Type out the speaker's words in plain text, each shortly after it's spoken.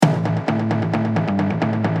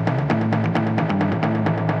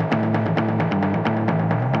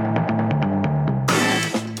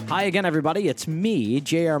Hi again, everybody. It's me,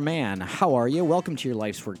 J.R. Mann. How are you? Welcome to your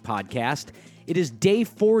Life's Work podcast. It is day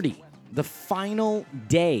 40, the final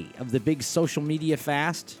day of the big social media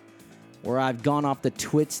fast, where I've gone off the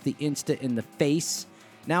twits, the Insta, in the face.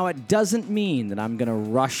 Now, it doesn't mean that I'm going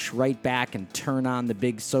to rush right back and turn on the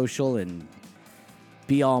big social and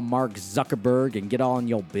be all Mark Zuckerberg and get all in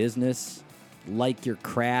your business, like your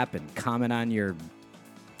crap and comment on your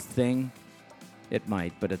thing. It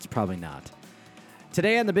might, but it's probably not.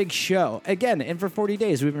 Today on the big show, again, and for 40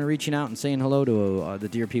 days, we've been reaching out and saying hello to the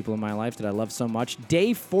dear people in my life that I love so much.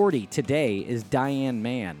 Day 40 today is Diane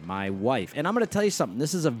Mann, my wife. And I'm going to tell you something.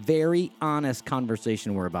 This is a very honest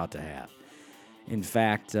conversation we're about to have. In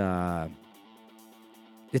fact,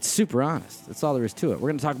 it's super honest. That's all there is to it. We're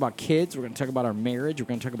going to talk about kids. We're going to talk about our marriage. We're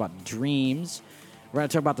going to talk about dreams. We're going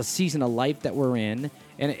to talk about the season of life that we're in.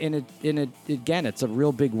 And again, it's a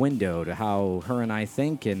real big window to how her and I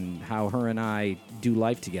think and how her and I do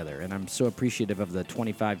life together. And I'm so appreciative of the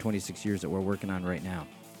 25, 26 years that we're working on right now.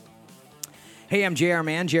 Hey, I'm J.R.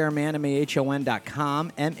 Mann, JRMann,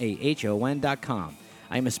 MAHON.com, MAHON.com.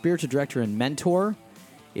 I'm a spiritual director and mentor.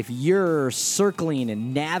 If you're circling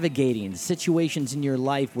and navigating situations in your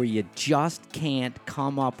life where you just can't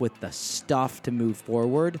come up with the stuff to move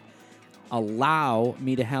forward, allow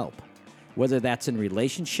me to help. Whether that's in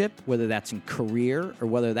relationship, whether that's in career, or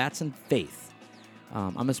whether that's in faith.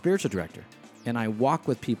 I'm a spiritual director, and I walk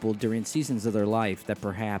with people during seasons of their life that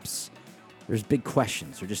perhaps there's big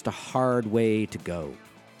questions or just a hard way to go.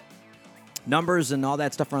 Numbers and all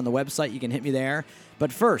that stuff are on the website. You can hit me there.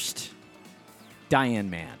 But first, Diane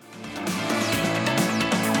Mann.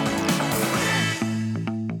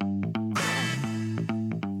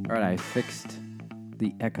 All right, I fixed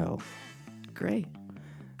the echo. Great.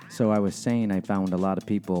 So I was saying I found a lot of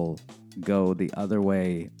people go the other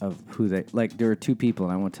way of who they... Like, there are two people,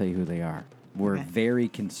 and I won't tell you who they are. We're very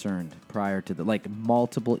concerned prior to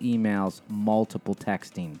multiple emails, multiple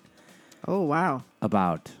texting. Oh, wow.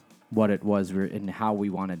 About what it was and how we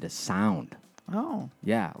wanted to sound. Oh.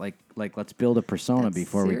 Yeah, like let's build a persona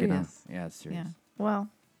before we get on. Yeah, it's serious. Yeah. Well,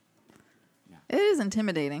 it is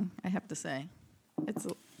intimidating, I have to say. It's...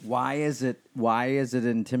 Why is it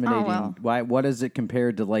intimidating? Oh, well. What is it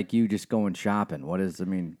compared to like you just going shopping?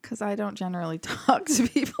 Because I don't generally talk to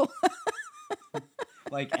people.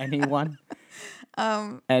 Like anyone?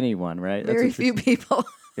 Anyone, right? Very few people.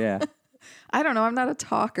 Yeah. I don't know. I'm not a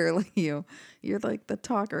talker like you. You're like the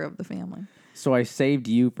talker of the family. So I saved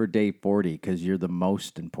you for day 40 because you're the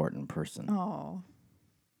most important person. Oh.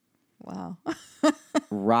 Wow.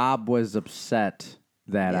 Rob was upset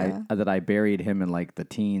that I buried him in like the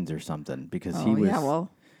teens or something because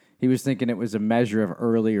he was thinking it was a measure of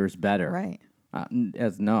earlier is better. Right.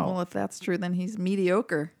 No. Well, if that's true, then he's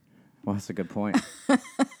mediocre. Well, that's a good point.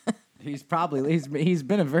 He's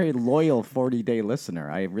been a very loyal 40-day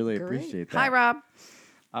listener. I really appreciate that. Hi, Rob.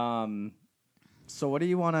 So what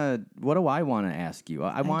do I want to ask you?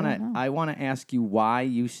 I want to ask you why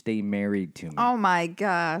you stay married to me. Oh my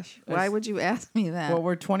gosh. Why would you ask me that? Well,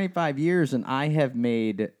 we're 25 years and I have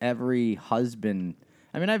made every husband,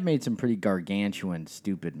 I've made some pretty gargantuan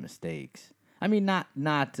stupid mistakes.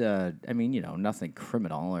 Nothing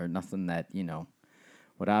criminal or nothing that,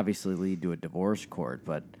 would obviously lead to a divorce court,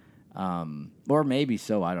 but or maybe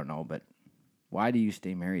so, I don't know, but why do you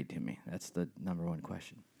stay married to me? That's the number one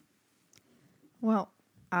question. Well,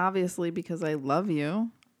 obviously because I love you.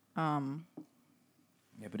 Yeah,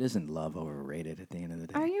 but isn't love overrated at the end of the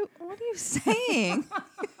day? What are you saying?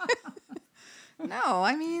 No,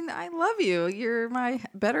 I love you. You're my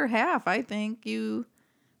better half. I think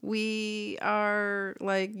we are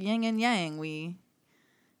like yin and yang. We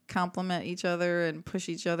complement each other and push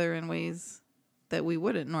each other in ways that we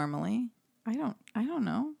wouldn't normally. I don't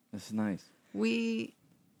know. That's nice. We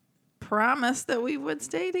promised that we would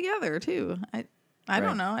stay together too. I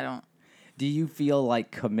don't know. Do you feel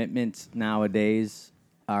like commitments nowadays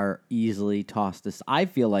are easily tossed aside? I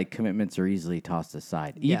feel like commitments are easily tossed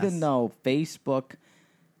aside. Yes. Even though Facebook,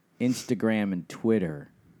 Instagram, and Twitter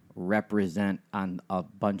represent on a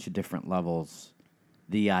bunch of different levels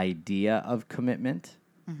the idea of commitment,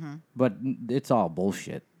 but it's all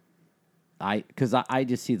bullshit. Because I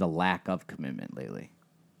just see the lack of commitment lately.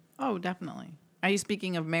 Oh, definitely. Are you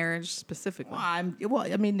speaking of marriage specifically?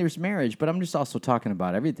 There's marriage, but I'm just also talking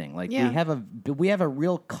about everything. Like we have a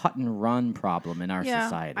real cut and run problem in our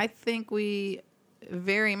society. I think we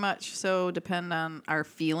very much so depend on our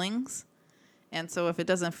feelings, and so if it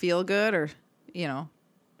doesn't feel good, or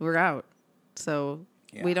we're out. So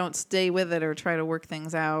we don't stay with it or try to work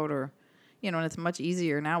things out, or and it's much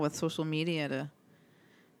easier now with social media to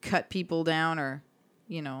cut people down, or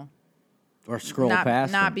Or scroll not,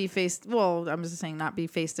 past not them. be face. Well, I'm just saying not be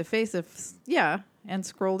face to face. If and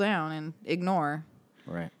scroll down and ignore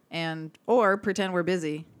Right. or pretend we're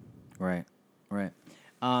busy. Right. Right.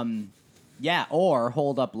 Yeah, or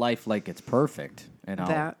hold up life like it's perfect, and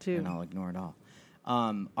That, too. and I'll ignore it all.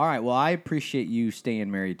 All right. Well, I appreciate you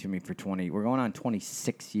staying married to me for 20. We're going on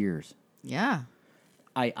 26 years. Yeah.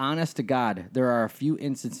 Honest to God, there are a few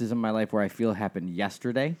instances in my life where I feel it happened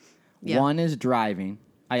yesterday. Yeah. One is driving.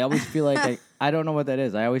 I always feel like I don't know what that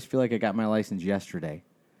is. I always feel like I got my license yesterday.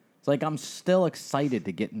 It's like I'm still excited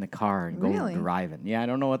to get in the car and go Really? driving. Yeah, I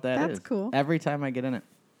don't know what that is. That's cool. Every time I get in it.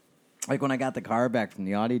 Like when I got the car back from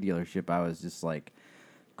the Audi dealership, I was just like,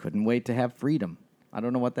 couldn't wait to have freedom. I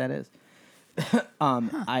don't know what that is.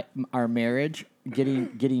 Our marriage,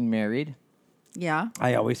 getting married, Yeah.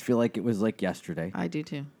 I always feel like it was like yesterday. I do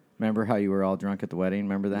too. Remember how you were all drunk at the wedding?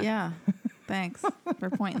 Remember that? Yeah. Thanks for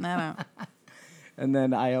pointing that out. And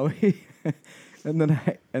then I always, and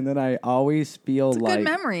then I always feel It's a like good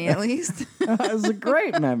memory, at least. it was a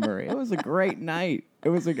great memory. It was a great night. It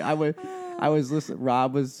was I was listening.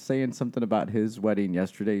 Rob was saying something about his wedding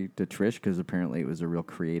yesterday to Trish because apparently it was a real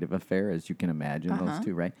creative affair, as you can imagine. Those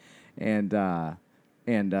two, right? And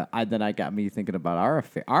then I got me thinking about our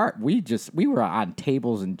affair. We were on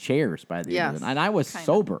tables and chairs by the end of Yes, it, and I was kind of.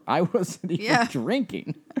 sober. I wasn't even Yeah.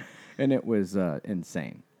 drinking, and it was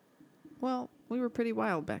insane. Well, we were pretty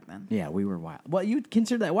wild back then. Yeah, we were wild. Well, you'd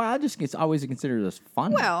consider that wild? I just always consider this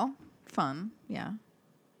fun. Well, fun. Yeah.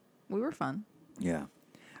 We were fun. yeah.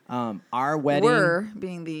 Our wedding. Were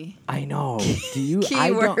being the. I know. Do you? Key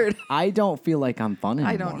I word. don't feel like I'm fun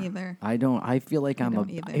anymore. I don't either. I don't. I feel like I'm don't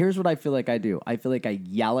either. Here's what I feel like I do. I feel like I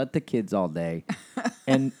yell at the kids all day,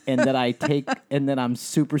 and that I take and then I'm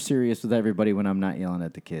super serious with everybody when I'm not yelling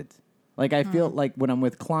at the kids. Like I feel like when I'm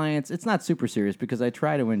with clients, it's not super serious because I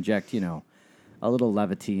try to inject a little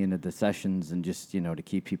levity into the sessions and just to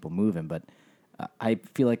keep people moving. But I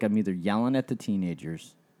feel like I'm either yelling at the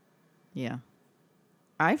teenagers. Yeah.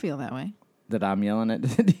 I feel that way. That I'm yelling at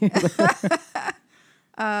the teenagers.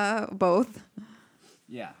 Both.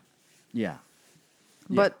 Yeah. Yeah.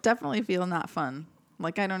 But definitely feel not fun.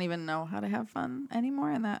 Like I don't even know how to have fun anymore,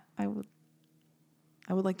 and that I would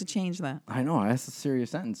like to change that. I know, that's a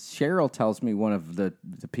serious sentence. Cheryl tells me one of the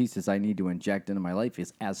pieces I need to inject into my life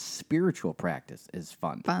is as spiritual practice is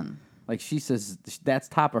fun. Fun. Like she says that's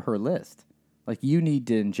top of her list. Like you need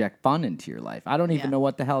to inject fun into your life. I don't even Yeah. know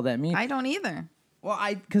what the hell that means. I don't either. Well,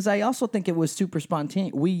 because I also think it was super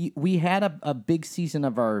spontaneous. We had a big season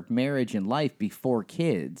of our marriage and life before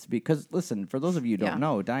kids. Because listen, for those of you who don't Yeah.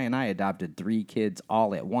 know, Di and I adopted 3 kids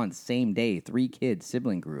all at once, same day, 3 kids,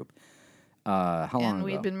 sibling group. How long And ago?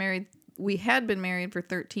 we had been married for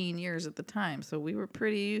 13 years at the time, so we were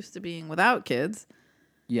pretty used to being without kids.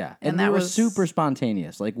 Yeah, And and that we were was- super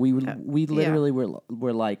spontaneous. Like we literally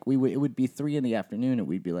were like it would be 3 p.m. and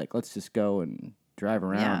we'd be like, let's just go and drive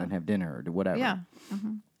around Yeah. and have dinner or do whatever. Yeah.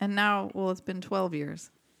 And now, well, it's been 12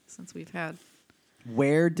 years since we've had.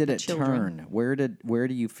 Where did it children. turn? Where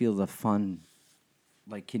do you feel the fun?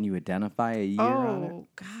 Like, can you identify a year on it? Oh,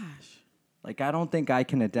 gosh. Like, I don't think I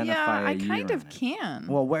can identify Yeah, I a year kind of on it. can.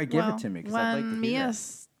 Well, give it to me, 'cause I'd like to when hear Mia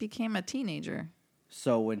that. became a teenager,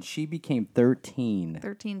 So when she became 13.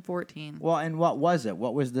 13, 14. Well, and what was it?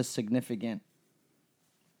 What was the significant?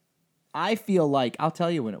 I feel like, I'll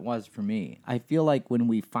tell you when it was for me. I feel like when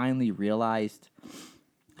we finally realized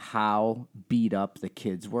how beat up the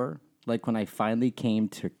kids were, like when I finally came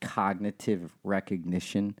to cognitive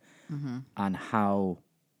recognition on how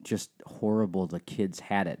just horrible the kids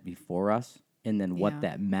had it before us and then what Yeah.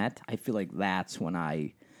 that meant, I feel like that's when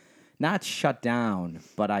I, not shut down,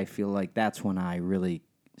 but I feel like that's when I really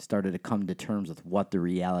started to come to terms with what the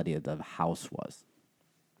reality of the house was.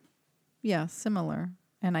 Yeah, similar.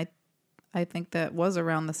 And I think that was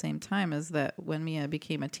around the same time as that when Mia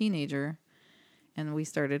became a teenager and we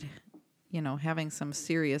started, having some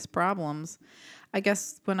serious problems. I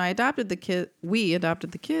guess when we adopted the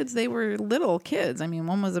kids, they were little kids. I mean,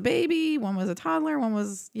 one was a baby, one was a toddler, one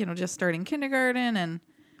was, just starting kindergarten. And,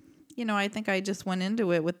 I think I just went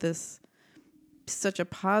into it with such a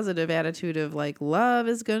positive attitude of like, love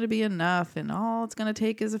is going to be enough and all it's going to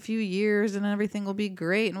take is a few years and everything will be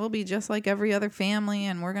great and we'll be just like every other family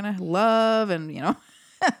and we're going to love and,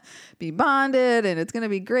 be bonded and it's going to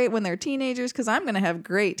be great when they're teenagers because I'm going to have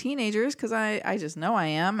great teenagers because I just know I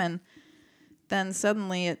am. And then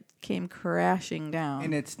suddenly it came crashing down.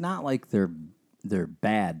 And it's not like they're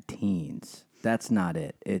bad teens. That's not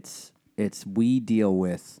it. It's we deal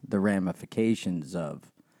with the ramifications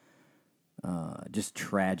of just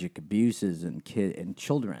tragic abuses and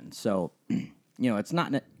children. So, it's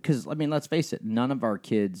not because let's face it. None of our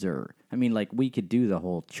kids are I mean, like, we could do the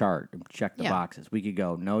whole chart, check the Yeah. boxes. We could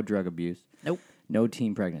go no drug abuse, Nope. no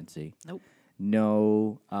teen pregnancy, Nope.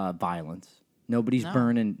 no violence. Nobody's No.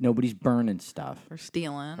 burning stuff Or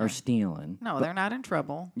stealing. or stealing. No, they're not in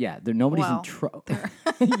trouble. Yeah, nobody's Well, in trouble.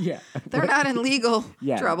 Yeah, They're not in legal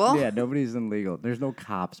yeah, trouble. Yeah, nobody's in legal. There's no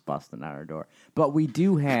cops busting at our door. But we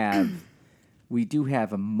do have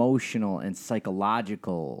emotional and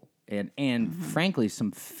psychological and frankly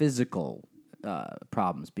some physical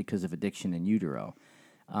problems because of addiction in utero.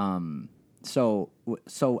 So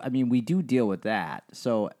I mean, we do deal with that.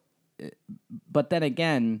 So, but then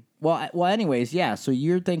again, well, anyways, yeah. So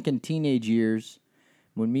you're thinking teenage years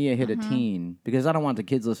when Mia hit a teen, because I don't want the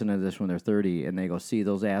kids listening to this when they're 30 and they go, see,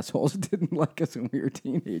 those assholes didn't like us when we were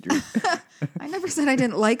teenagers. I never said I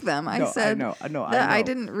didn't like them. I said I know. that I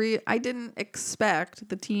didn't expect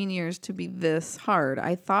the teen years to be this hard.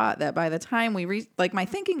 I thought that by the time we reached, like, my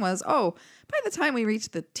thinking was, oh, by the time we reach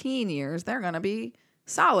the teen years, they're going to be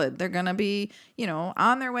solid. They're going to be,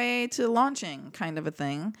 on their way to launching, kind of a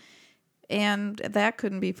thing. And that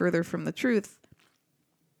couldn't be further from the truth.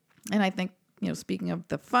 And I think, speaking of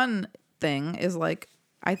the fun thing, is like,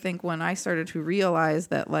 I think when I started to realize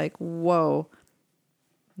that, like, whoa,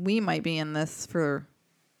 we might be in this for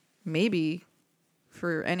maybe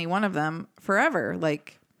for any one of them forever.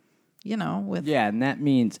 Like, with. Yeah, and that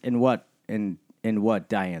means in what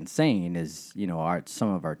Diane's saying is, some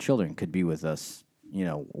of our children could be with us,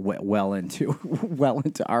 well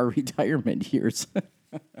into our retirement years.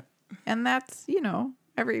 And that's,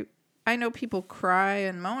 I know people cry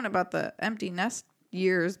and moan about the empty nest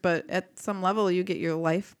years, but at some level you get your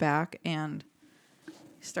life back and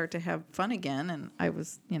start to have fun again. And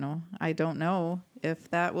I don't know if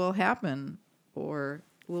that will happen or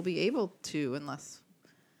we'll be able to unless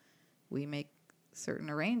we make certain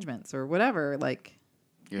arrangements or whatever. Like,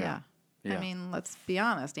 yeah. I mean, let's be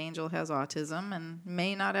honest. Angel has autism and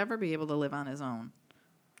may not ever be able to live on his own.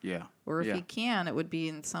 Yeah. Or if he can, it would be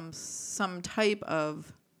in some type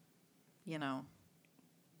of,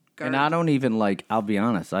 And I don't even I'll be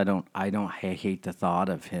honest, I hate the thought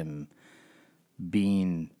of him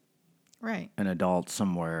being right. an adult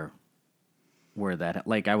somewhere where that,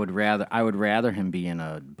 I would rather him be in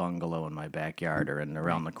a bungalow in my backyard or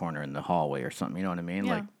around the corner in the hallway or something, you know what I mean?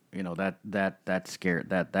 Yeah. That scared,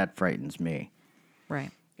 that frightens me. Right.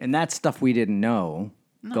 And that's stuff we didn't know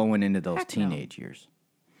going into those Heck teenage years.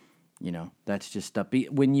 That's just stuff.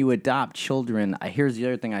 When you adopt children, here's the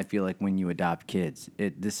other thing I feel like when you adopt kids,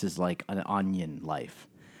 this is like an onion life.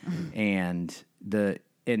 And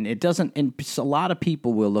it doesn't, and a lot of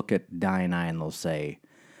people will look at Di and I and they'll say,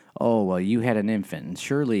 oh, well, you had an infant, and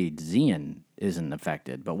surely Zian isn't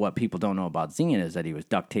affected. But what people don't know about Zian is that he was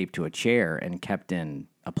duct taped to a chair and kept in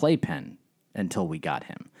a playpen until we got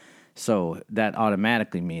him. So that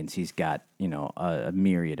automatically means he's got, a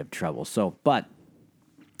myriad of trouble. So, but...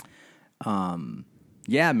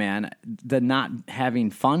 yeah, man, the not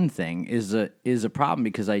having fun thing is a problem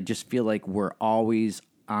because I just feel like we're always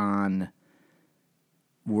in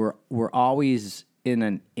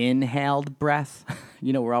an inhaled breath.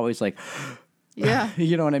 We're always like, yeah,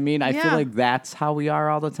 you know what I mean? I feel like that's how we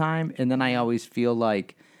are all the time. And then I always feel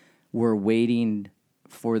like we're waiting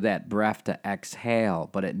for that breath to exhale,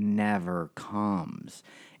 but it never comes.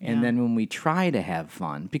 And then when we try to have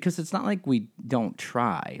fun, because it's not like we don't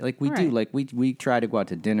try, like we do, like we try to go out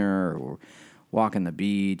to dinner or walk on the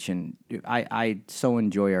beach, and I so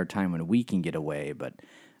enjoy our time when we can get away. But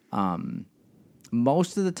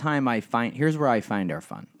most of the time, here's where I find our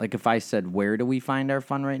fun. Like if I said, where do we find our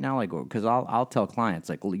fun right now? Like, because I'll tell clients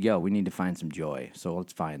like, yo, we need to find some joy, so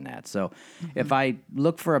let's find that. So if I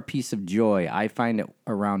look for a piece of joy, I find it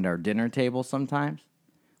around our dinner table sometimes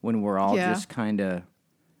when we're all just kind of.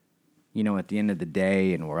 At the end of the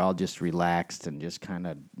day, and we're all just relaxed and just kind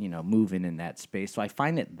of, moving in that space. So I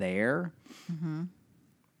find it there. Mm-hmm.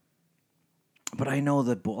 But I know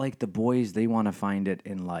that, the boys, they want to find it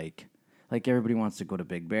in, like everybody wants to go to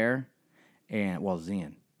Big Bear. And,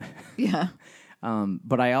 Zian. Yeah.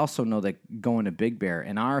 But I also know that going to Big Bear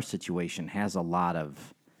in our situation has a lot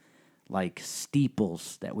of,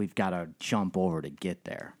 steeples that we've got to jump over to get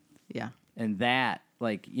there. Yeah. And that,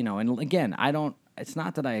 and again, it's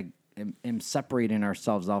not that I am separating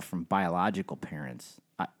ourselves off from biological parents.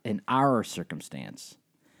 In our circumstance,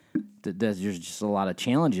 there's just a lot of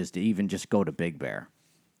challenges to even just go to Big Bear.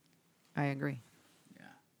 I agree. Yeah.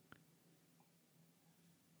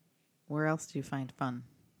 Where else do you find fun?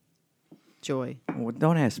 Joy. Well,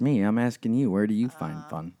 don't ask me. I'm asking you. Where do you find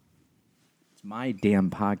fun? It's my damn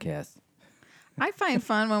podcast. I find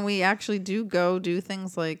fun when we actually do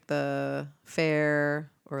things like the fair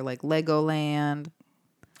or like Legoland.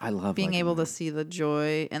 I love being liking able them. to see the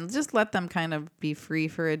joy and just let them kind of be free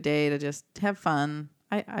for a day to just have fun.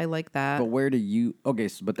 I like that. But where do you? Okay,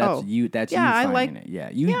 so, but that's Oh. you. That's Yeah, you I finding like- it. Yeah,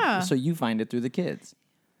 you. Yeah. So you find it through the kids.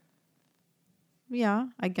 Yeah,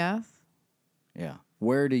 I guess. Yeah.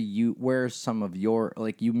 Where do you? Where's some of your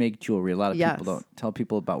like? You make jewelry. A lot of Yes. people don't tell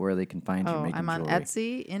people about where they can find you Oh, making I'm on jewelry.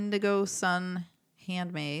 Etsy, Indigo Sun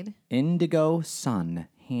Handmade. Indigo Sun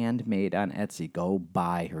handmade on Etsy. Go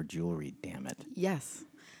buy her jewelry. Damn it. Yes.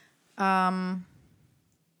 I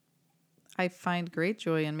find great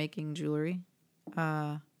joy in making jewelry.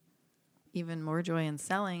 Even more joy in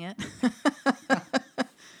selling it.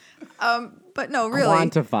 But no, really.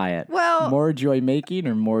 Quantify it. Well- more joy making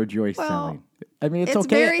or more joy Well, selling. I mean, it's It's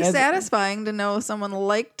okay. very satisfying to know someone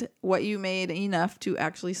liked what you made enough to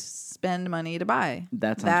actually spend money to buy.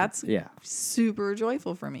 That's yeah, super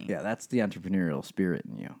joyful for me. yeah. That's the entrepreneurial spirit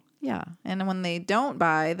in you. Yeah. And when they don't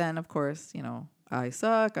buy, then of course, I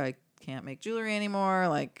suck. I can't make jewelry anymore.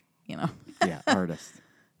 Like, Yeah, artist.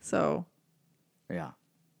 So, Yeah.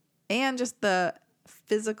 and just the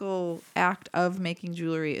physical act of making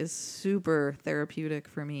jewelry is super therapeutic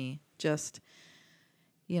for me. Just,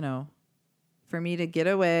 for me to get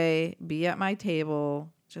away, be at my table,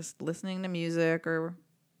 just listening to music or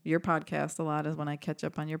your podcast a lot is when I catch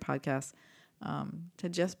up on your podcast. To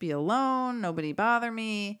just be alone, nobody bother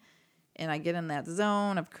me, and I get in that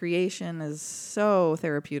zone of creation is so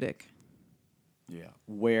therapeutic. Yeah.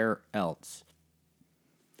 Where else?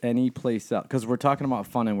 Any place else? Because we're talking about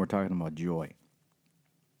fun and we're talking about joy.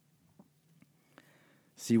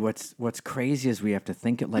 See, what's crazy is we have to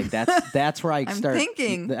think it like that's where I I'm start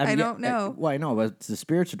thinking. I don't know. Well, I know, but it's the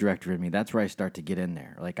spiritual director in me. That's where I start to get in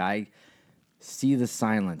there. Like I see the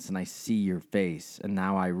silence and I see your face, and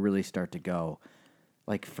now I really start to go.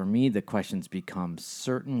 Like for me, the questions become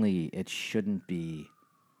certainly it shouldn't be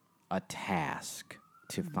a task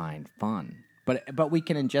to find fun, but we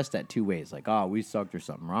can ingest that two ways. Like, oh, we sucked, there's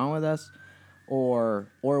something wrong with us,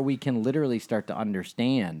 or we can literally start to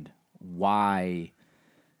understand why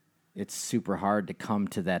it's super hard to come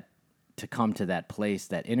to that place,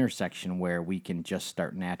 that intersection where we can just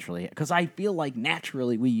start naturally. Because I feel like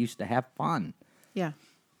naturally we used to have fun. Yeah.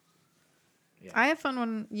 I have fun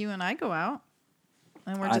when you and I go out,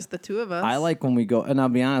 and we're just the two of us. I like when we go, and I'll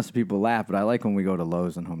be honest, people laugh, but I like when we go to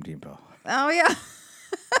Lowe's and Home Depot. Oh, yeah.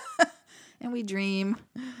 And we dream.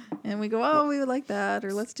 And we go, oh, we would like that,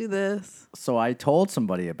 or let's do this. So I told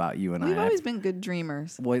somebody about you and We've I. always been good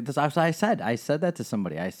dreamers. Well, that's what I said. I said that to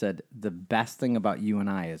somebody. I said, the best thing about you and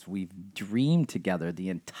I is we've dreamed together the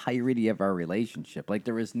entirety of our relationship. Like,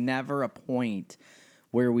 there was never a point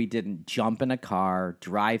where we didn't jump in a car,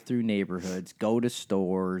 drive through neighborhoods, go to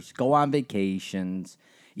stores, go on vacations.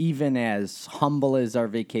 Even as humble as our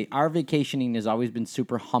vacationing has always been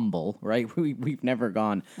super humble, right? We've never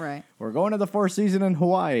gone, Right. we're going to the Four Seasons in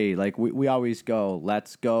Hawaii. Like we always go,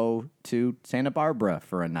 let's go to Santa Barbara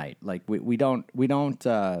for a night. Like we don't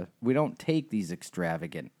take these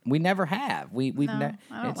extravagant. We never have. I don't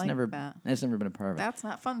like that. It's never been a part of it. That's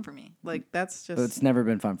not fun for me. Like, that's just It's never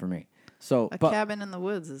been fun for me. So a cabin in the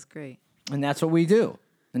woods is great. and that's what we do.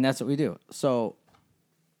 So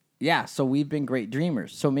yeah, so we've been great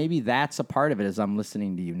dreamers. So maybe that's a part of it as I'm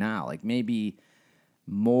listening to you now. Like maybe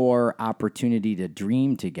more opportunity to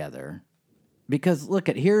dream together. Because look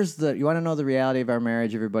you want to know the reality of our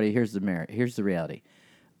marriage, everybody? Here's the reality.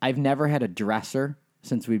 I've never had a dresser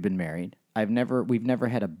since we've been married. We've never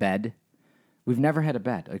had a bed. We've never had a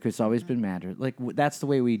bed. Like it's always been matter. Like that's the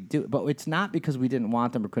way we do it. But it's not because we didn't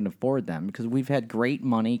want them or couldn't afford them, because we've had great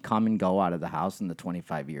money come and go out of the house in the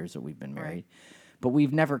 25 years that we've been married. But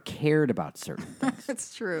we've never cared about certain things.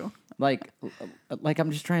 It's true. Like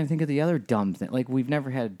I'm just trying to think of the other dumb thing. Like we've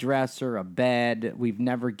never had a dresser, a bed. We've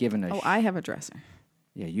never given a. Oh, I have a dresser.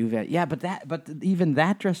 Yeah, you've had. Yeah, but even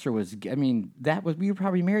that dresser was. I mean, we were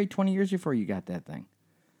probably married 20 years before you got that thing.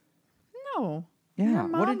 No. Yeah. Your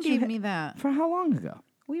What mom did you gave me that. For how long ago?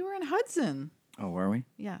 We were in Hudson. Oh, were we?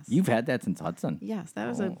 Yes. You've had that since Hudson. Yes, that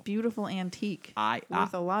was a beautiful antique I-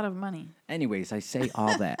 with a lot of money. Anyways, I say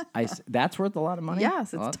all that. That's worth a lot of money.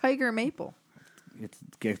 Yes, it's tiger maple.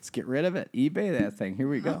 Let's get rid of it. eBay that thing. Here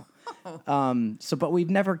we go. But we've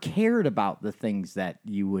never cared about the things that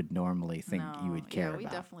you would normally think you would care we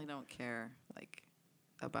about. definitely don't care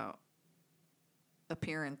about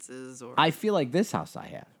appearances or. I feel like this house I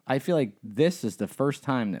have. I feel like this is the first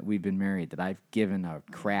time that we've been married that I've given a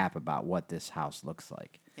crap about what this house looks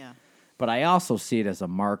like. Yeah. But I also see it as a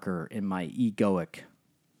marker in my egoic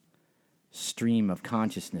stream of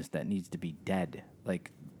consciousness that needs to be dead.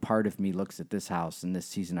 Like part of me looks at this house in this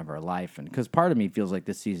season of our life, and because part of me feels like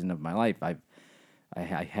this season of my life, I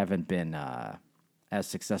haven't been as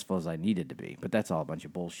successful as I needed to be. But that's all a bunch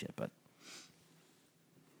of bullshit. But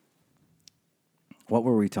what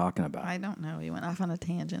were we talking about? I don't know. You went off on a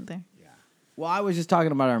tangent there. Well, I was just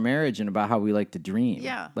talking about our marriage and about how we like to dream.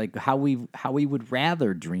 Yeah. Like how we would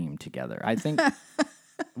rather dream together. I think,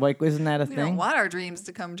 like, isn't that a We thing? don't want our dreams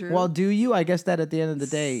to come true. Well, do you? I guess that at the end of the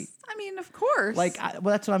day, I mean, of course. well,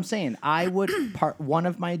 that's what I'm saying. I would one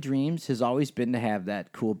of my dreams has always been to have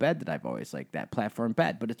that cool bed that I've always liked, that platform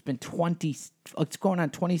bed. But it's been it's going on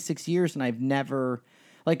 26 years, and I've never,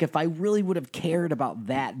 like, if I really would have cared about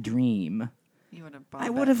that dream, you would have. I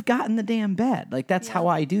would have gotten the damn bed. Like, that's how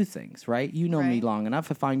I do things, right? You know me Right. long enough.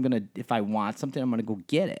 If I want something, I'm gonna go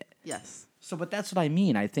get it. Yes. So, but that's what I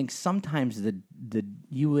mean. I think sometimes the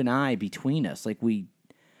you and I between us, like we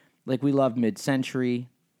love mid-century,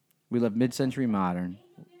 we love mid-century modern.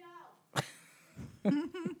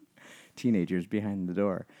 Teenagers behind the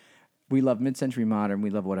door. We love mid-century modern. We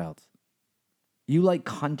love what else? You like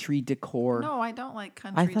country decor? No, I don't like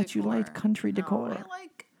country I decor. thought you liked country decor. No, I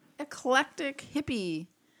like eclectic hippie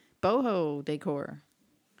boho decor.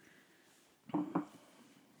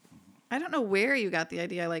 I don't know where you got the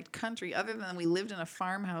idea I liked country, other than we lived in a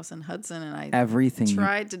farmhouse in Hudson, and I Everything.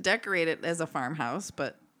 tried to decorate it as a farmhouse,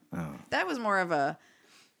 but that was more of a,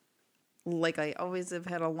 like, I always have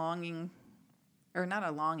had a longing, or not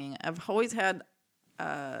a longing, I've always had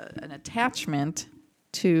an attachment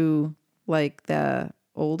to, like, the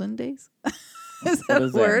olden days. Is What that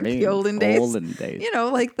does a word? that mean? The olden days. Olden days. You know,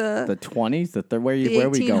 like The 20s, where the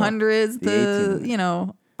we going? 1800s, The you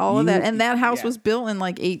know, all of that. And that house yeah. was built in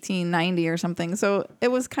like 1890 or something. So it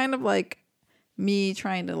was kind of like me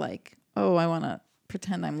trying to, like, oh, I want to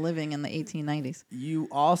pretend I'm living in the 1890s. You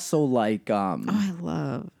also like Oh, I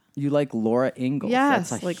love. you like Laura Ingalls. Yes,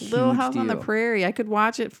 That's a like Little huge House on the deal. Prairie. I could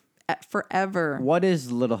watch it forever. What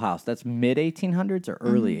is Little House? That's mid 1800s or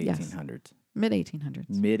early yes. 1800s? Mid 1800s.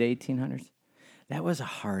 Mid 1800s. That was a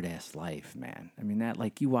hard ass life, man. I mean, that,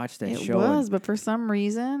 like, you watched that It show. was, but for some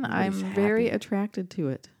reason, I'm Everybody's very happy. attracted to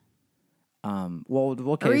it. Well,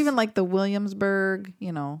 okay. Or even like the Williamsburg,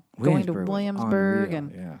 you know, going to was Williamsburg unreal,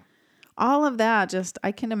 and yeah. all of that. Just,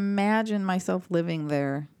 I can imagine myself living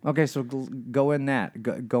there. Okay, so go in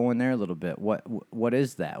that. Go in there a little bit. What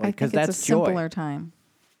is that? I Because think it's that's a joy. simpler time.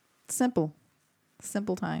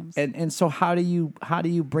 Simple times. And so how do you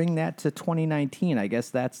bring that to 2019? I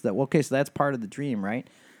guess that's okay, so that's part of the dream, right?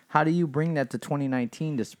 How do you bring that to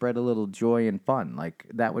 2019 to spread a little joy and fun? Like,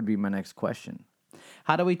 that would be my next question.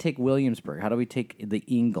 How do we take Williamsburg? How do we take the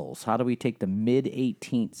Ingalls? How do we take the mid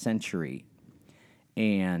 18th century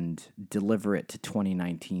and deliver it to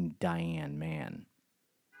 2019 Diane Mann?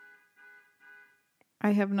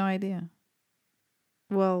 I have no idea.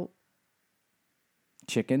 Well,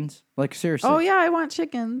 Chickens? Like, seriously. oh yeah, I want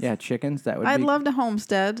chickens. Yeah, chickens. That would I'd be love to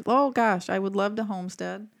homestead. Oh gosh, I would love to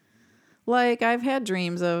homestead. Like, I've had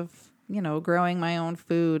dreams of, you know, growing my own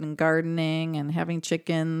food and gardening and having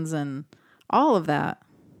chickens and all of that.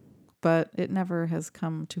 But it never has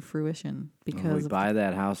come to fruition When because we of, buy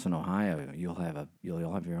that house in Ohio, you'll have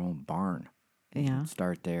your own barn. yeah.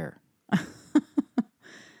 Start there.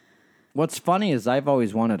 What's funny is I've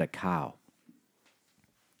always wanted a cow.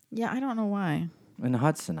 Yeah, I don't know why. In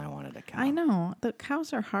Hudson, I wanted a cow. I know. The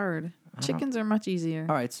cows are hard. Chickens are much easier.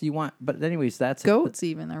 All right, so you want, but anyways, that's Goats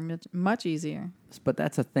even are much easier. but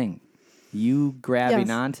that's a thing. You grabbing Yes.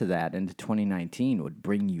 onto that into 2019 would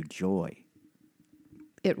bring you joy.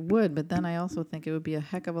 It would, but then I also think it would be a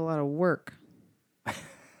heck of a lot of work.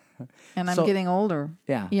 And I'm So- getting older.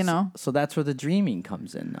 Yeah. You know? So that's where the dreaming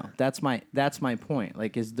comes in, though. That's my point.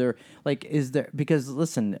 Is there because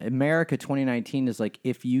listen, America 2019 is like,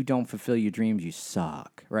 if you don't fulfill your dreams, you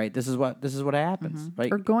suck, right? This is what happens,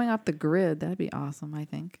 right? Or going off the grid. That'd be awesome, I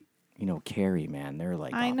think. You know, Carrie, man, they're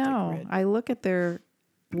like, I off the know. grid. I look at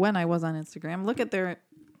when I was on Instagram, look at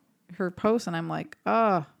her posts, and I'm like,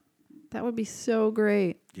 oh, that would be so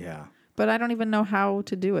great. Yeah. But I don't even know how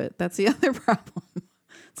to do it. That's the other problem.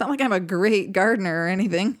 It's not like I'm a great gardener or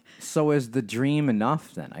anything. So is the dream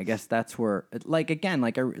enough then? I guess that's where, like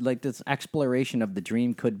this exploration of the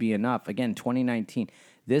dream could be enough. Again, 2019,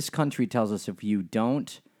 this country tells us if you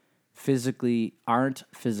aren't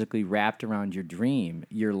physically wrapped around your dream,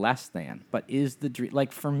 you're less than. But is the dream,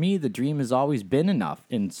 like, for me, the dream has always been enough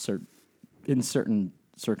in certain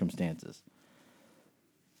circumstances.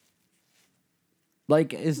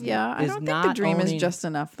 Like, I don't think the dream is just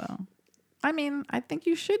enough, though. I mean, I think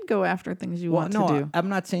you should go after things you want to do. I'm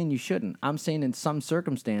not saying you shouldn't. I'm saying in some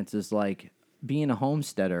circumstances, like being a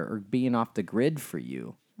homesteader or being off the grid for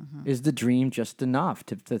you, is the dream just enough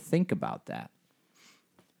to think about that?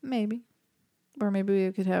 Maybe. Or maybe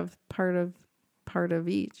we could have part of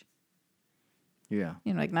each. Yeah.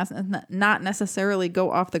 You know, like not necessarily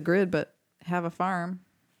go off the grid, but have a farm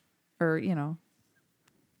or, you know,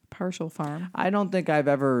 partial farm. I don't think I've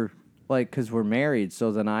ever, like, because we're married,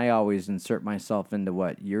 so then I always insert myself into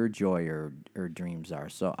what your joy or dreams are.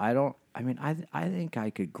 So I think I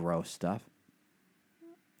could grow stuff.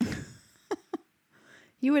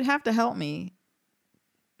 You would have to help me,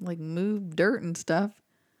 like move dirt and stuff,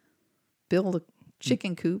 build a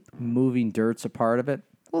chicken coop. Moving dirt's a part of it.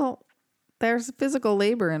 Well, there's physical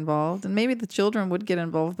labor involved, and maybe the children would get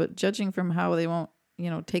involved, but judging from how they won't,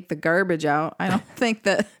 you know, take the garbage out, I don't think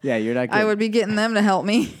that Yeah, you're not. I would be getting them to help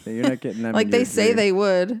me. You're not getting them. Like in they your say dreams. they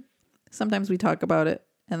would. Sometimes we talk about it,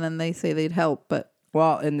 and then they say they'd help, but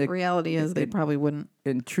Well, and the reality is they probably wouldn't.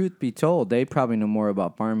 and truth be told, they probably know more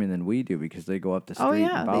about farming than we do because they go up the street Oh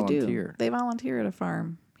yeah, and they volunteer. do. They volunteer at a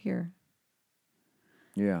farm here.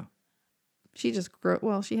 Yeah. She just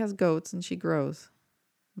she has goats and she grows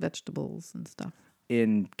vegetables and stuff.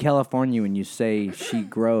 In California, when you say she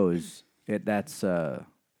grows, that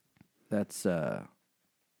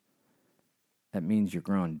means you're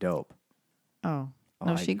growing dope. Oh.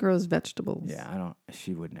 No, she grows vegetables. Yeah,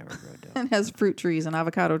 she would never grow dope. And has fruit trees and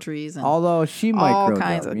avocado trees and Although she might all grow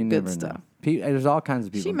kinds dope. of You good never stuff. know. There's all kinds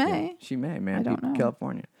of people. She who may. can. She may, man. I don't People in know.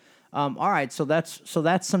 California. All right, so that's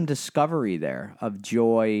some discovery there of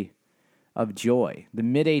joy. The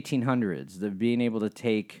mid 1800s, the being able to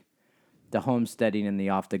take the homesteading and the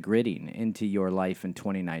off the gridding into your life in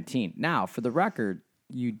 2019. Now, for the record,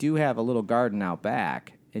 you do have a little garden out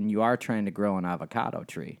back, and you are trying to grow an avocado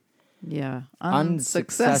tree. Yeah,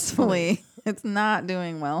 Unsuccessfully. unsuccessfully. It's not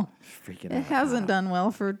doing well. Freaking It hasn't done well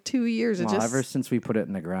for 2 years. It Well, just ever since we put it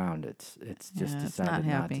in the ground, it's just Yeah, it's decided not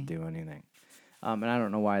not happy. to do anything. And I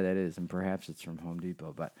don't know why that is, and perhaps it's from Home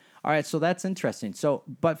Depot. But all right, so that's interesting. So,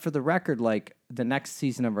 but for the record, like the next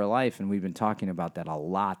season of our life, and we've been talking about that a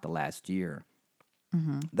lot the last year.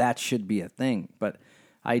 That should be a thing. But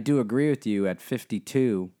I do agree with you. At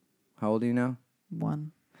 52, how old are you now?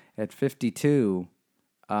 one At 52,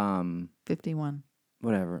 51.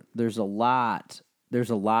 whatever. There's a lot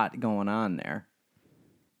going on there.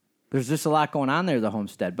 There's just a lot going on there, the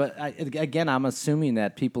homestead. But again, I'm assuming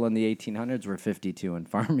that people in the 1800s were 52 and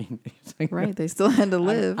farming. Right, they still had to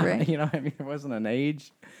live, right? You know, I mean, there wasn't an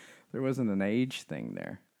age thing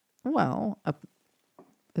there. Well,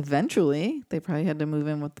 eventually they probably had to move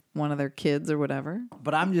in with one of their kids or whatever.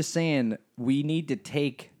 But I'm just saying, we need to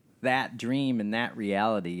take that dream and that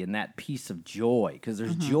reality and that piece of joy, because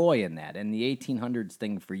there's joy in that. And the 1800s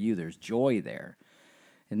thing for you, there's joy there.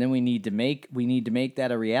 And then we need to make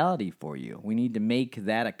that a reality for you. We need to make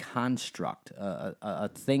that a construct, a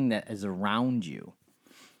thing that is around you.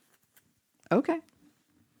 Okay.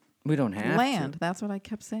 We don't have Land. to. That's what I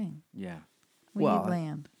kept saying. Yeah. We need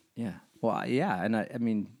land. Yeah. Well, yeah. And I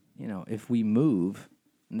mean, you know, if we move,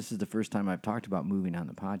 and this is the first time I've talked about moving on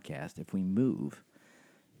the podcast, if we move,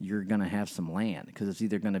 you're going to have some land, because it's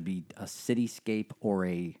either going to be a cityscape or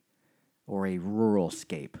a rural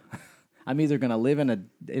scape. I'm either going to live in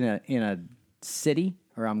a city,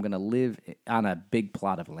 or I'm going to live on a big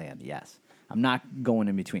plot of land. Yes. I'm not going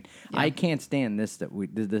in between. Yeah. I can't stand this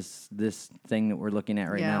thing that we're looking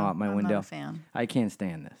at right now out my I'm window. not a fan. I can't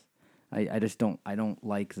stand this. I just don't. I don't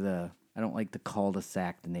like the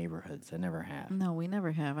cul-de-sac, the neighborhoods. I never have. No, we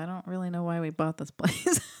never have. I don't really know why we bought this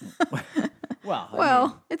place.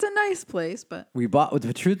 Well, It's a nice place, but we bought.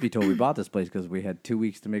 The truth be told, we bought this place because we had 2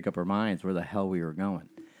 weeks to make up our minds where the hell we were going.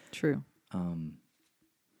 true. All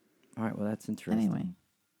right. Well, that's interesting. Anyway,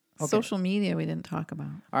 Okay. social media we didn't talk about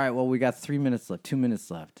All right. Well, we got 3 minutes left. 2 minutes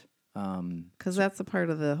left. because that's a part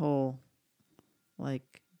of the whole,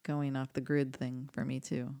 like, going off the grid thing for me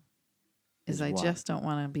too. Is I what? just don't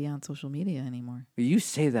want to be on social media anymore, You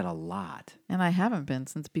say that a lot. and I haven't been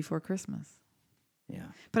since before Christmas. Yeah.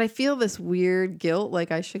 But I feel this weird guilt,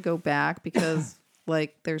 like I should go back because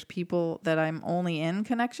like there's people that I'm only in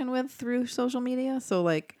connection with through social media. So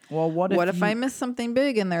like, Well, what if you, I miss something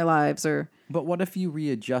big in their lives or But what if you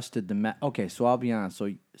readjusted the okay, so I'll be honest.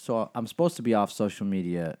 So I'm supposed to be off social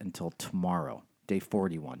media until tomorrow, day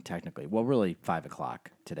 41, technically. Well, really 5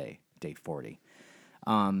 o'clock today, day 40.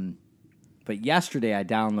 But yesterday I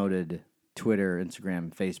downloaded Twitter,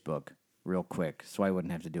 Instagram, Facebook real quick, so I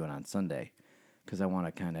wouldn't have to do it on Sunday, because I want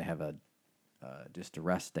to kind of have just a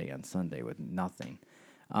rest day on Sunday with nothing.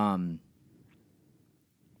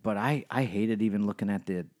 But I hated even looking at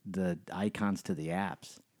the icons to the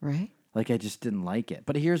apps. right. Like, I just didn't like it.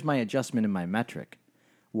 But here's my adjustment in my metric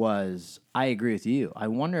was, I agree with you. I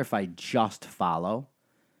wonder if I just follow.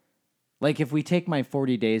 Like, if we take my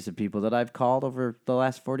 40 days of people that I've called over the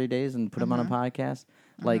last 40 days and put them on a podcast,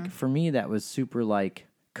 like, for me, that was super, like,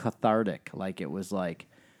 cathartic. Like it was like,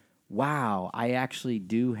 wow, I actually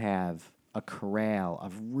do have a corral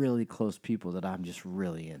of really close people that I'm just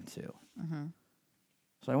really into.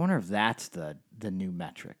 So I wonder if that's the new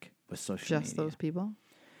metric with social media. Just those people?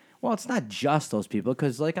 Well, it's not just those people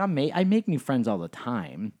because like I make new friends all the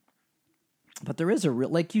time, but there is a real,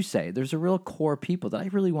 like you say, there's a real core people that I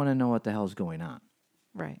really want to know what the hell's going on.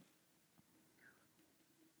 Right.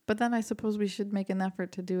 But then I suppose we should make an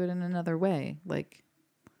effort to do it in another way. Like,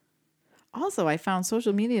 also, I found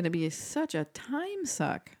social media to be such a time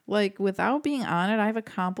suck. Like, without being on it, I've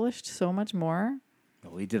accomplished so much more.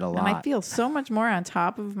 Well, we did a lot. And I feel so much more on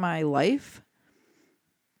top of my life.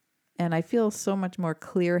 And I feel so much more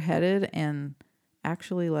clear-headed and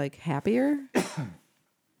actually, like, happier.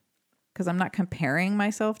 Because I'm not comparing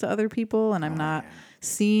myself to other people, and I'm not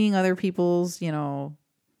seeing other people's,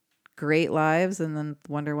 great lives and then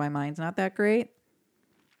wonder why mine's not that great.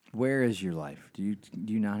 Where is your life? Do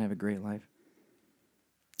you not have a great life?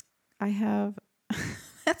 I have.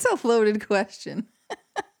 That's a loaded question.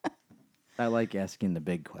 I like asking the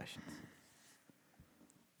big questions.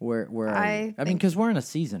 Where are I you? I mean, because we're in a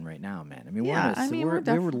season right now, man. I mean, Yeah, we were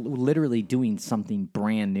literally doing something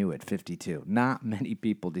brand new at 52. Not many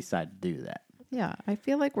people decide to do that. Yeah, I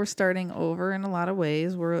feel like we're starting over in a lot of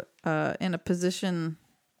ways. We're in a position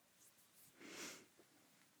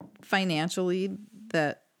financially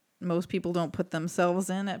that most people don't put themselves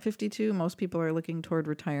in at 52. Most people are looking toward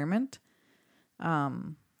retirement.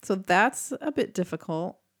 So that's a bit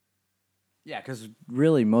difficult. Yeah, because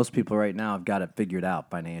really most people right now have got it figured out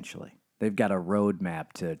financially. They've got a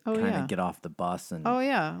roadmap to kind of get off the bus. And oh,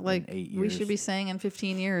 yeah. Like, 8 years. we should be saying in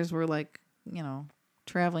 15 years, we're like,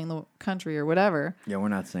 traveling the country or whatever. Yeah, we're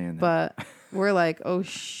not saying that. But we're like, oh,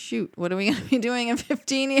 shoot, what are we going to be doing in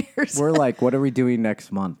 15 years? We're like, what are we doing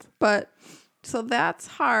next month? But so that's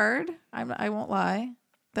hard. I won't lie.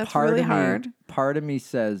 That's Part really of me- hard. Part of me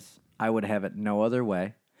says I would have it no other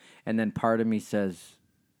way. And then part of me says,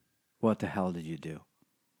 what the hell did you do?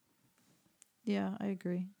 Yeah, I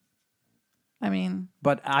agree. I mean,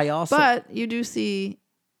 But I also... but I do see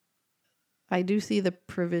the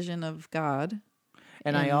provision of God.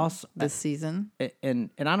 And I also... this season. And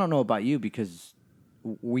I don't know about you because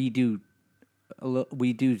we do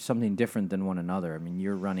something different than one another. I mean,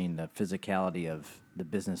 you're running the physicality of the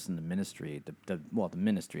business and the ministry, the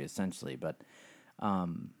ministry essentially. But I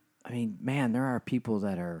mean, man, there are people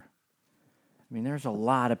that are. I mean, there's a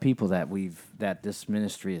lot of people that this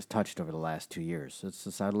ministry has touched over the last 2 years. It's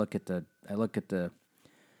just I look at the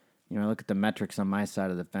metrics on my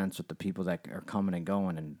side of the fence with the people that are coming and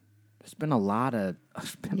going, and there's been a lot of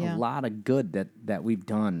good that we've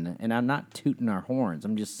done. And I'm not tooting our horns.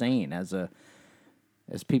 I'm just saying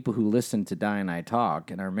as people who listen to Di and I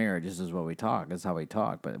talk in our marriage, this is what we talk. This is how we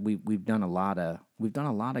talk. But we've done a lot of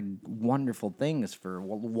wonderful things for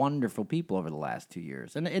wonderful people over the last 2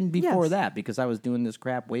 years, and before that, because I was doing this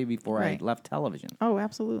crap way before I left television. Oh,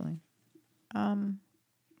 absolutely.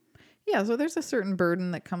 Yeah. So there's a certain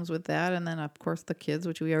burden that comes with that, and then of course the kids,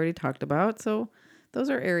 which we already talked about. So those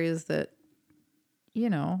are areas that,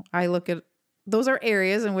 I look at. Those are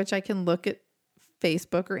areas in which I can look at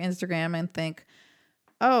Facebook or Instagram and think,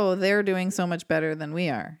 oh, they're doing so much better than we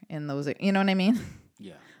are in those. You know what I mean?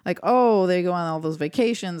 Yeah. Like, oh, they go on all those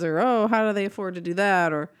vacations, or, oh, how do they afford to do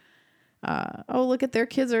that? Or, oh, look at their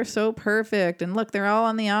kids are so perfect. And look, they're all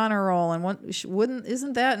on the honor roll. And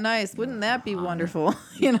isn't that nice? Wouldn't that be wonderful?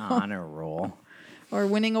 Honor roll. Or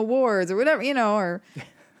winning awards or whatever, or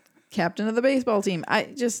captain of the baseball team.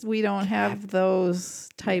 We don't have those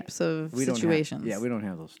types of situations. We don't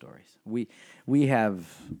have those stories. We have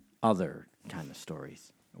other kind of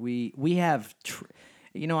stories. We have,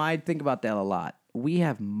 I think about that a lot. We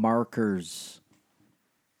have markers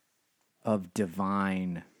of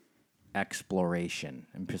divine exploration,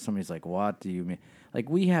 and somebody's like, "What do you mean?" Like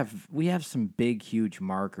we have some big, huge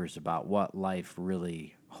markers about what life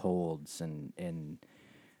really holds, and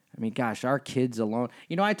I mean, gosh, our kids alone.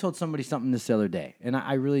 I told somebody something this other day, and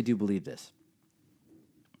I really do believe this.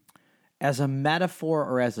 As a metaphor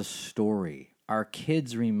or as a story, our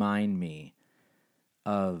kids remind me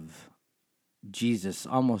of Jesus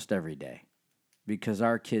almost every day, because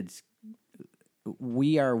our kids,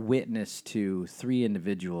 we are witness to 3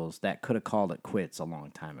 individuals that could have called it quits a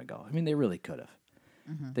long time ago. I mean, they really could have.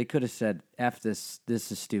 Mm-hmm. They could have said, F this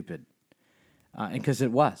is stupid. And because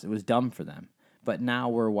it was dumb for them. But now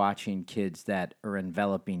we're watching kids that are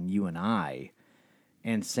enveloping you and I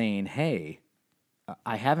and saying, hey,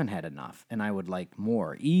 I haven't had enough and I would like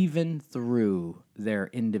more, even through their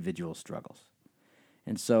individual struggles.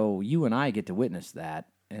 And so you and I get to witness that,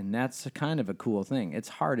 and that's kind of a cool thing. It's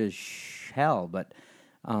hard as hell, but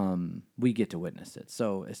we get to witness it.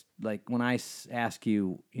 So it's like when I ask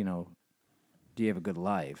you, do you have a good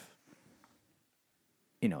life?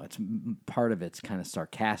 It's part of it's kind of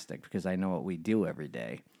sarcastic because I know what we do every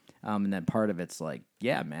day. And then part of it's like,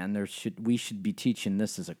 yeah, man, we should be teaching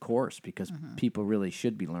this as a course because people really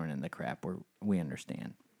should be learning the crap where we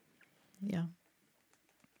understand. Yeah.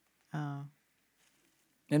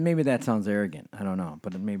 And maybe that sounds arrogant. I don't know,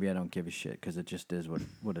 but maybe I don't give a shit because it just is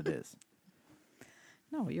what it is.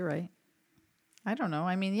 No, you're right. I don't know.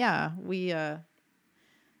 I mean, yeah, we.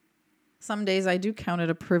 Some days I do count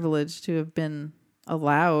it a privilege to have been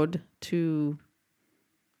allowed to,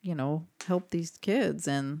 help these kids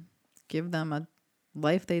and give them a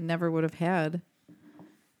life they never would have had,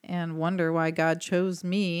 and wonder why God chose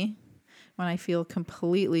me when I feel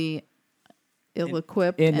completely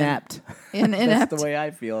ill-equipped, inept. And inept. That's the way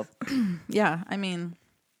I feel. Yeah, I mean,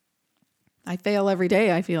 I fail every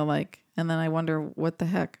day. I feel like, and then I wonder what the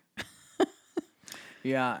heck.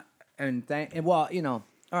 Yeah,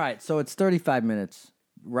 all right. So it's 35 minutes.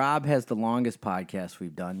 Rob has the longest podcast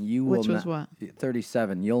we've done. Which was what?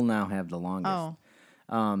 37. You'll now have the longest.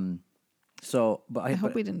 Oh. But I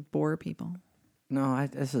hope we didn't bore people. No,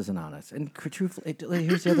 this isn't honest. And truthfully,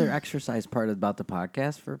 here's the other exercise part about the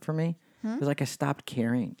podcast for me. It's like I stopped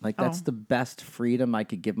caring. Like that's the best freedom I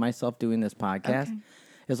could give myself doing this podcast. Okay.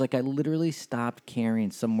 It's like I literally stopped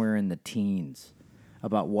caring somewhere in the teens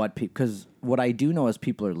about what people. Because what I do know is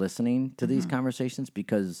people are listening to these conversations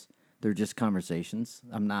because they're just conversations.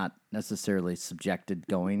 I'm not necessarily subjected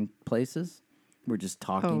going places. We're just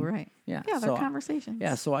talking. Oh, right. Yeah. Yeah, they're conversations.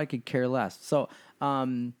 Yeah, so I could care less. So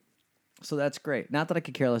that's great. Not that I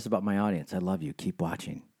could care less about my audience. I love you. Keep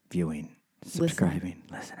watching, viewing, subscribing,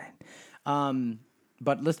 listening.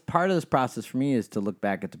 But part of this process for me is to look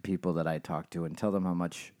back at the people that I talk to and tell them how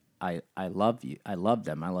much I love you. I love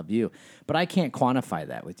them. I love you. But I can't quantify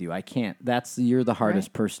that with you. I can't. You're the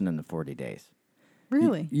hardest person in the 40 days.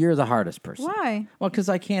 Really? You're the hardest person. Why? Well, because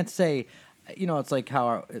I can't say, it's like how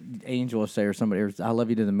our Angel will say or somebody, I love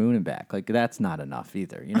you to the moon and back. Like, that's not enough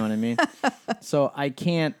either. You know what I mean? So I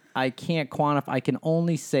can't quantify. I can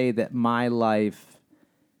only say that my life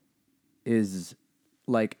is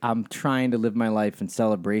like I'm trying to live my life in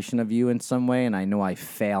celebration of you in some way, and I know I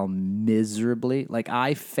fail miserably. Like,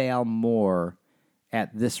 I fail more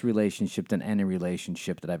at this relationship than any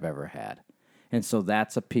relationship that I've ever had. And so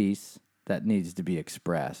that's a piece that needs to be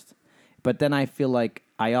expressed. But then I feel like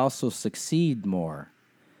I also succeed more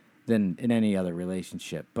than in any other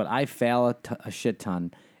relationship. But I fail a shit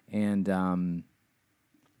ton. And I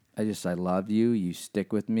love you. You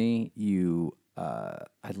stick with me. I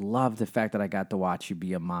love the fact that I got to watch you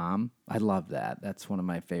be a mom. I love that. That's one of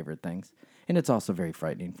my favorite things. And it's also very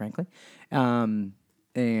frightening, frankly. And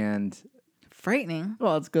frightening?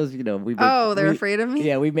 Well, it's because, they're afraid of me?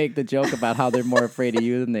 Yeah, we make the joke about how they're more afraid of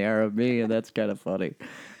you than they are of me, and that's kind of funny.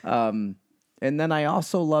 And then I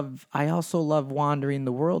also love wandering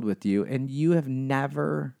the world with you, and you have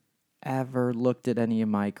never, ever looked at any of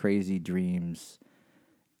my crazy dreams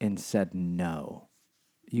and said no.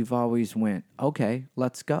 You've always went, okay,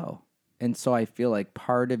 let's go. And so I feel like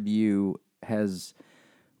part of you has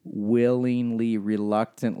willingly,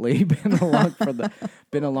 reluctantly been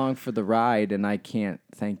along for the ride, and I can't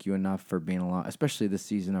thank you enough for being along, especially this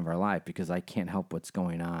season of our life, because I can't help what's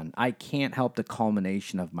going on. I can't help the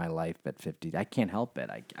culmination of my life at 50. I can't help it.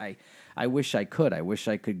 I wish I could. I wish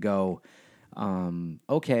I could go,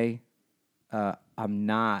 okay,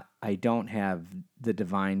 I don't have the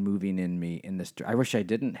divine moving in me in this. I wish I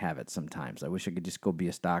didn't have it sometimes. I wish I could just go be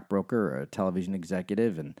a stockbroker or a television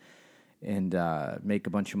executive and make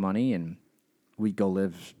a bunch of money, and we'd go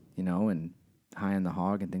live, and high on the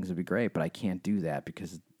hog, and things would be great. But I can't do that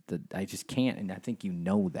because I just can't, and I think you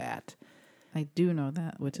know that. I do know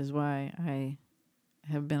that, which is why I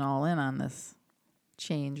have been all in on this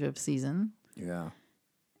change of season. Yeah.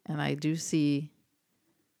 And I do see,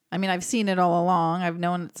 I've seen it all along. I've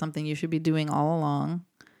known it's something you should be doing all along.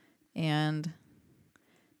 And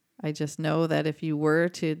I just know that if you were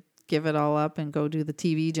to give it all up and go do the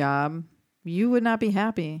TV job, you would not be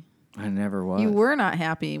happy. I never was. You were not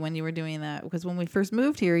happy when you were doing that, because when we first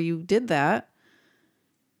moved here, you did that.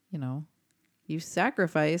 You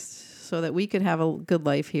sacrificed so that we could have a good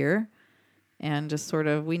life here, and just sort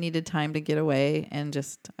of, we needed time to get away, and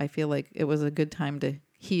just, I feel like it was a good time to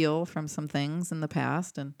heal from some things in the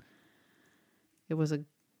past, and it was a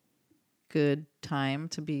good time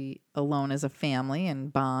to be alone as a family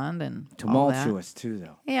and bond and tumultuous too,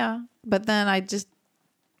 though. Yeah, but then I just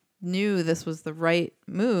knew this was the right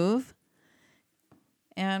move,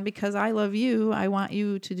 and because I love you, I want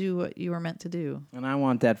you to do what you were meant to do. And I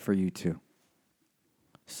want that for you too.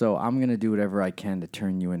 So I'm going to do whatever I can to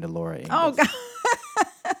turn you into Laura Ingalls. Oh, God.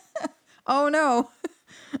 Oh, no.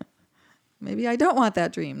 Maybe I don't want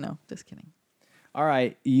that dream. No, just kidding. All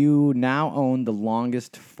right. You now own the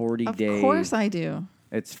longest 40-day. Of course I do.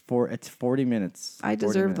 It's 40 minutes. I 40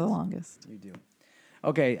 deserve minutes. the longest. You do.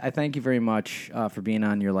 Okay. I thank you very much for being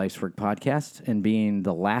on your Life's Work podcast and being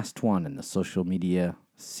the last one in the social media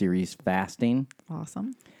series Fasting.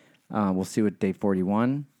 Awesome. We'll see what day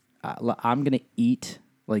 41. I'm going to eat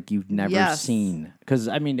like you've never seen. Because,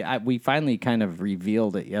 I mean, we finally kind of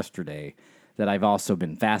revealed it yesterday that I've also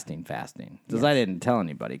been fasting. Because I didn't tell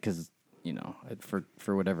anybody because, you know,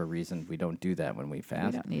 for whatever reason, we don't do that when we fast.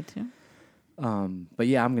 We don't need to. But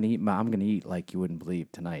yeah, I'm gonna eat like you wouldn't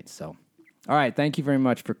believe tonight. So, all right, thank you very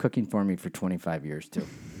much for cooking for me for 25 years too.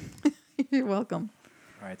 You're welcome.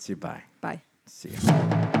 All right, see you. Bye. Bye. See you.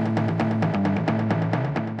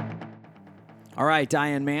 All right,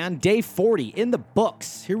 Diane, man, day 40 in the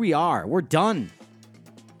books. Here we are. We're done.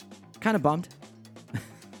 Kind of bummed.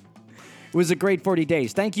 It was a great 40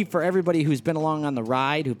 days. Thank you for everybody who's been along on the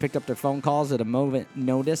ride, who picked up their phone calls at a moment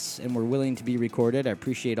notice and were willing to be recorded. I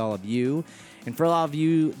appreciate all of you. And for all of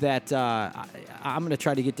you that I'm going to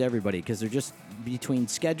try to get to everybody because they're just between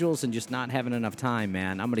schedules and just not having enough time,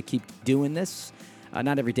 man. I'm going to keep doing this.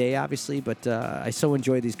 Not every day, obviously, but I so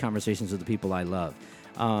enjoy these conversations with the people I love.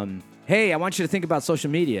 Hey, I want you to think about social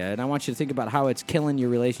media, and I want you to think about how it's killing your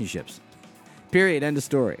relationships. Period. End of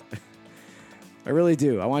story. I really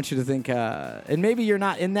do. I want you to think, and maybe you're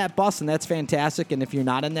not in that bus, and that's fantastic. And if you're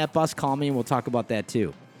not in that bus, call me, and we'll talk about that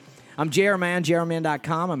too. I'm JR Mann,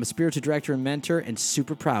 JRMann.com. I'm a spiritual director and mentor, and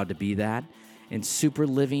super proud to be that, and super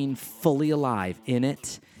living fully alive in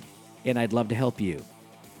it, and I'd love to help you.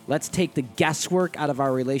 Let's take the guesswork out of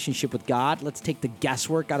our relationship with God. Let's take the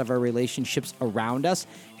guesswork out of our relationships around us,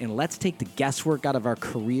 and let's take the guesswork out of our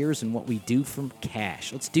careers and what we do from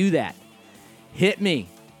cash. Let's do that. Hit me.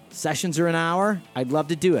 Sessions are an hour. I'd love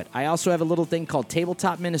to do it. I also have a little thing called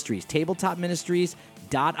Tabletop Ministries,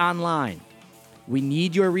 tabletopministries.online. We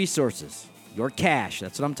need your resources, your cash.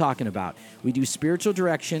 That's what I'm talking about. We do spiritual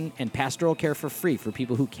direction and pastoral care for free for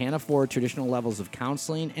people who can't afford traditional levels of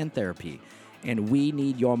counseling and therapy. And we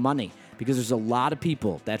need your money because there's a lot of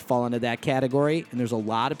people that fall into that category, and there's a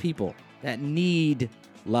lot of people that need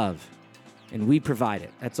love, and we provide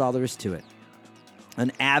it. That's all there is to it.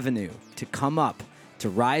 An avenue to come up, to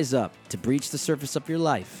rise up, to breach the surface of your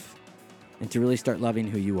life, and to really start loving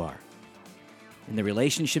who you are. In the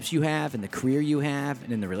relationships you have, in the career you have,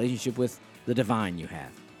 and in the relationship with the divine you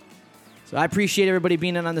have. So I appreciate everybody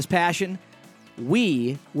being in on this passion.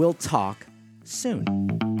 We will talk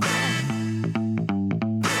soon.